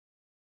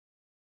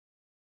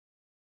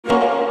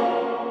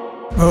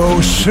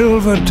O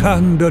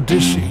silver-tongued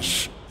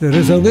Odysseus, there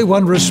is only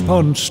one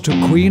response to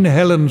Queen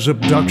Helen's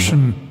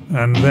abduction,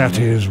 and that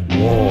is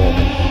war.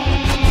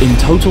 In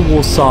Total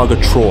War Saga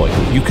Troy,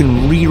 you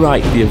can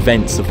rewrite the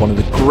events of one of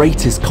the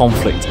greatest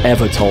conflicts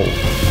ever told,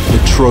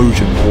 the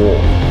Trojan War.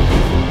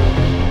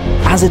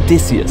 As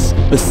Odysseus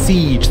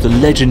besieged the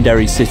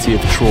legendary city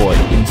of Troy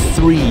in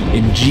 3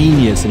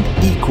 ingenious and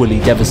equally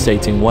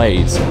devastating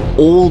ways,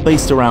 all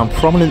based around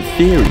prominent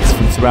theories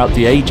from throughout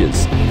the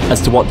ages as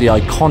to what the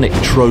iconic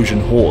Trojan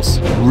horse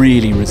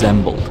really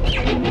resembled.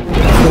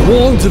 The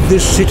walls of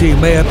this city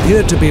may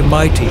appear to be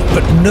mighty,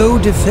 but no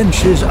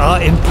defenses are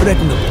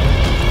impregnable.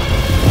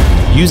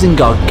 Using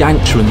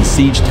gargantuan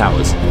siege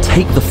towers,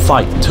 take the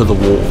fight to the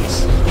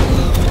walls.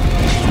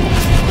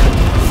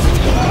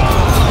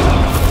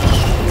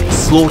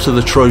 Slaughter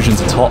the Trojans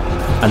atop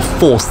and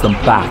force them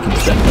back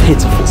into their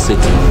pitiful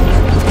city.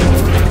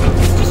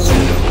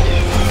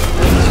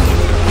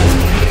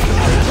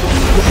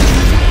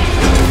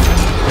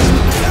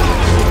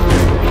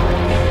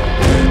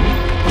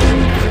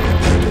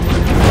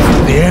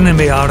 The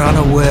enemy are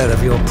unaware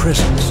of your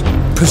presence.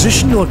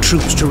 Position your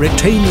troops to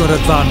retain your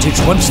advantage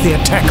once the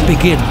attack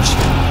begins.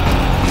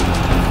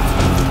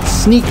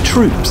 Sneak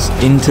troops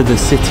into the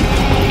city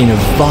in a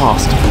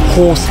vast,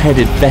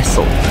 horse-headed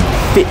vessel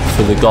fit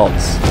for the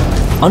gods.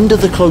 Under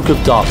the cloak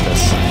of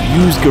darkness,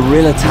 use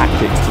guerrilla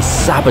tactics to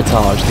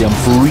sabotage the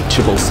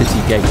unbreachable city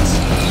gates,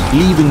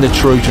 leaving the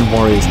Trojan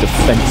warriors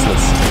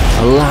defenseless,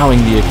 allowing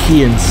the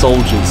Achaean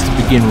soldiers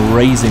to begin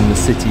razing the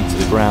city to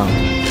the ground.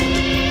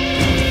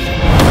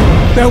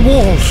 Their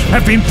walls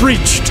have been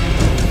breached!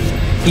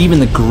 Even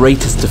the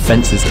greatest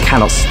defenses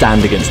cannot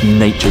stand against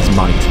nature's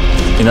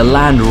might. In a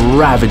land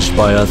ravaged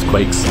by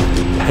earthquakes,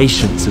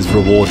 patience is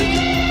rewarded.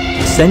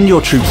 Send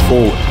your troops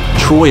forward.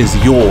 Troy is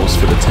yours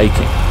for the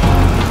taking.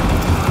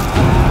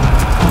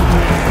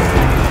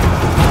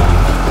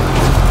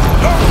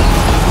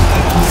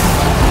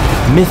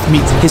 Myth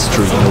meets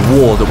history in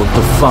a war that will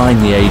define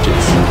the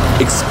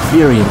ages.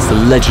 Experience the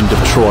legend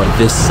of Troy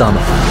this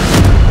summer.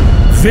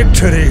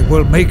 Victory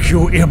will make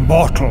you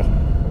immortal.